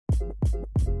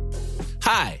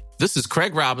Hi, this is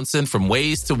Craig Robinson from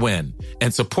Ways to Win,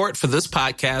 and support for this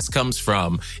podcast comes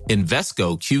from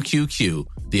Invesco QQQ,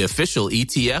 the official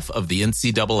ETF of the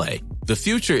NCAA. The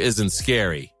future isn't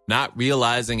scary. Not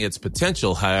realizing its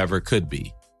potential, however, could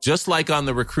be. Just like on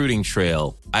the recruiting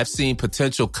trail, I've seen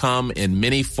potential come in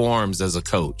many forms as a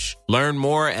coach. Learn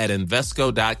more at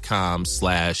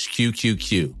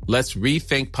Invesco.com/QQQ. Let's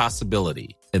rethink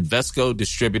possibility. Invesco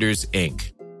Distributors,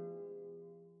 Inc.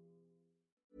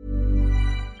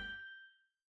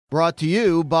 Brought to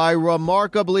you by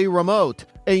Remarkably Remote,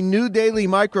 a new daily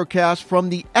microcast from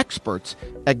the experts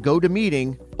at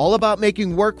GoToMeeting, all about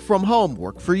making work from home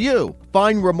work for you.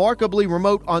 Find Remarkably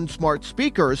Remote on smart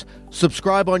speakers,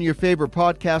 subscribe on your favorite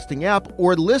podcasting app,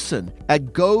 or listen at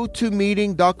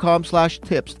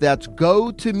gotomeeting.com/tips. That's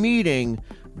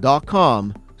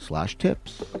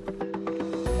gotomeeting.com/tips.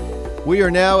 We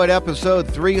are now at episode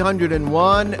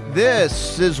 301.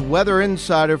 This is Weather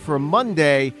Insider for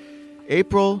Monday,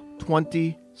 April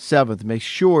 27th. Make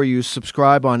sure you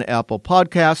subscribe on Apple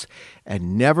Podcasts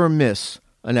and never miss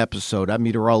an episode. I'm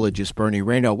meteorologist Bernie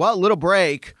Rayno. Well, a little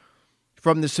break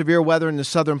from the severe weather in the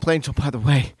southern plains. Oh, by the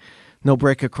way, no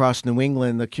break across New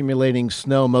England. Accumulating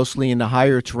snow mostly in the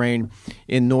higher terrain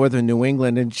in northern New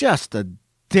England, and just a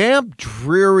damp,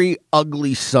 dreary,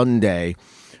 ugly Sunday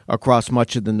across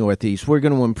much of the Northeast. We're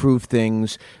going to improve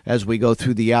things as we go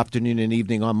through the afternoon and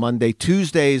evening on Monday.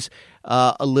 Tuesday's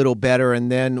a little better,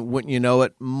 and then, wouldn't you know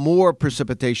it, more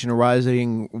precipitation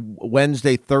arising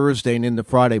Wednesday, Thursday, and into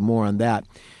Friday. More on that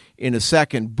in a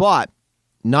second. But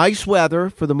nice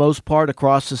weather for the most part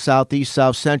across the southeast,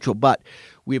 south central. But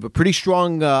we have a pretty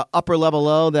strong upper level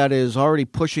low that is already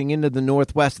pushing into the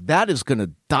northwest. That is going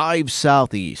to dive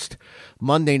southeast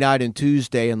Monday night and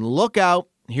Tuesday. And look out.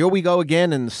 Here we go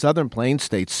again in the southern plains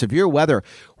states. Severe weather.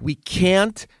 We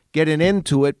can't get an end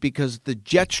to it because the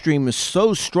jet stream is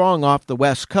so strong off the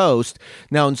west coast.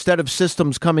 Now, instead of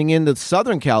systems coming into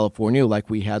Southern California like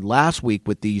we had last week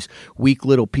with these weak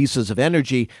little pieces of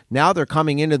energy, now they're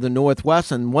coming into the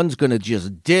northwest, and one's going to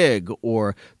just dig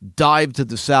or dive to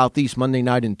the southeast Monday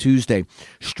night and Tuesday.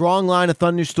 Strong line of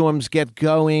thunderstorms get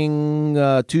going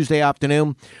Tuesday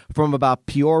afternoon from about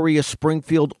Peoria,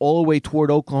 Springfield, all the way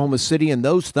toward Oklahoma City. And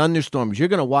those thunderstorms, you're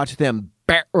going to watch them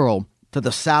barrel to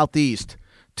the southeast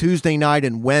Tuesday night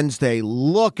and Wednesday.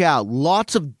 Look out.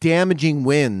 Lots of damaging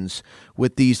winds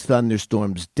with these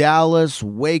thunderstorms. Dallas,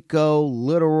 Waco,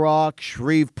 Little Rock,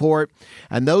 Shreveport.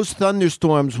 And those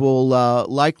thunderstorms will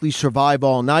likely survive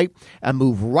all night and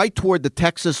move right toward the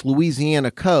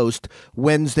Texas-Louisiana coast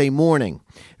Wednesday morning.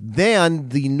 Then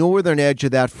the northern edge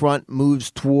of that front moves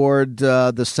toward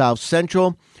the south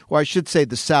central, or I should say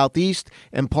the southeast,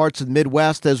 and parts of the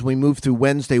Midwest as we move through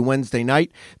Wednesday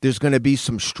night. There's going to be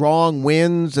some strong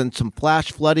winds and some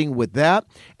flash flooding with that.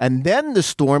 And then the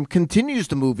storm continues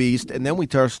to move east, and then we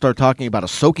start talking about a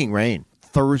soaking rain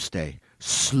Thursday.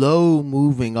 Slow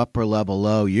moving upper level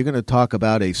low. You're going to talk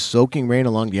about a soaking rain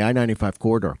along the I-95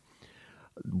 corridor.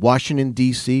 Washington,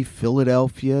 D.C.,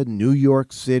 Philadelphia, New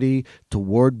York City,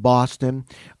 toward Boston,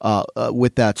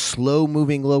 with that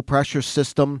slow-moving low-pressure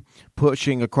system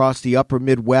pushing across the upper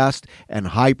Midwest and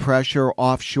high pressure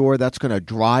offshore. That's going to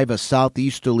drive a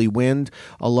southeasterly wind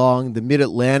along the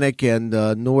mid-Atlantic and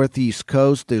northeast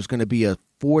coast. There's going to be a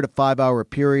 4 to 5 hour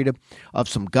period of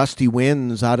some gusty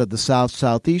winds out of the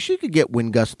south-southeast. You could get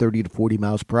wind gusts 30 to 40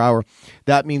 miles per hour.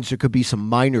 That means there could be some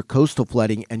minor coastal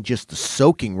flooding and just the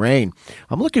soaking rain.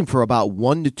 I'm looking for about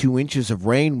 1 to 2 inches of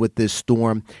rain with this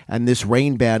storm and this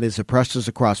rain band as it presses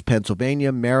across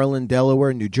Pennsylvania, Maryland,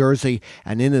 Delaware, New Jersey,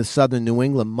 and into southern New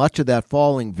England. Much of that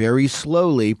falling very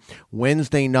slowly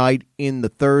Wednesday night into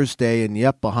Thursday. And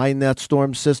yep, behind that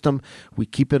storm system, we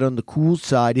keep it on the cool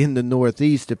side in the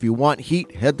northeast. If you want heat,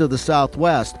 head to the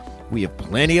southwest. We have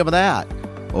plenty of that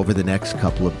over the next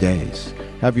couple of days.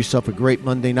 Have yourself a great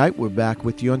Monday night. We're back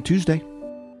with you on Tuesday.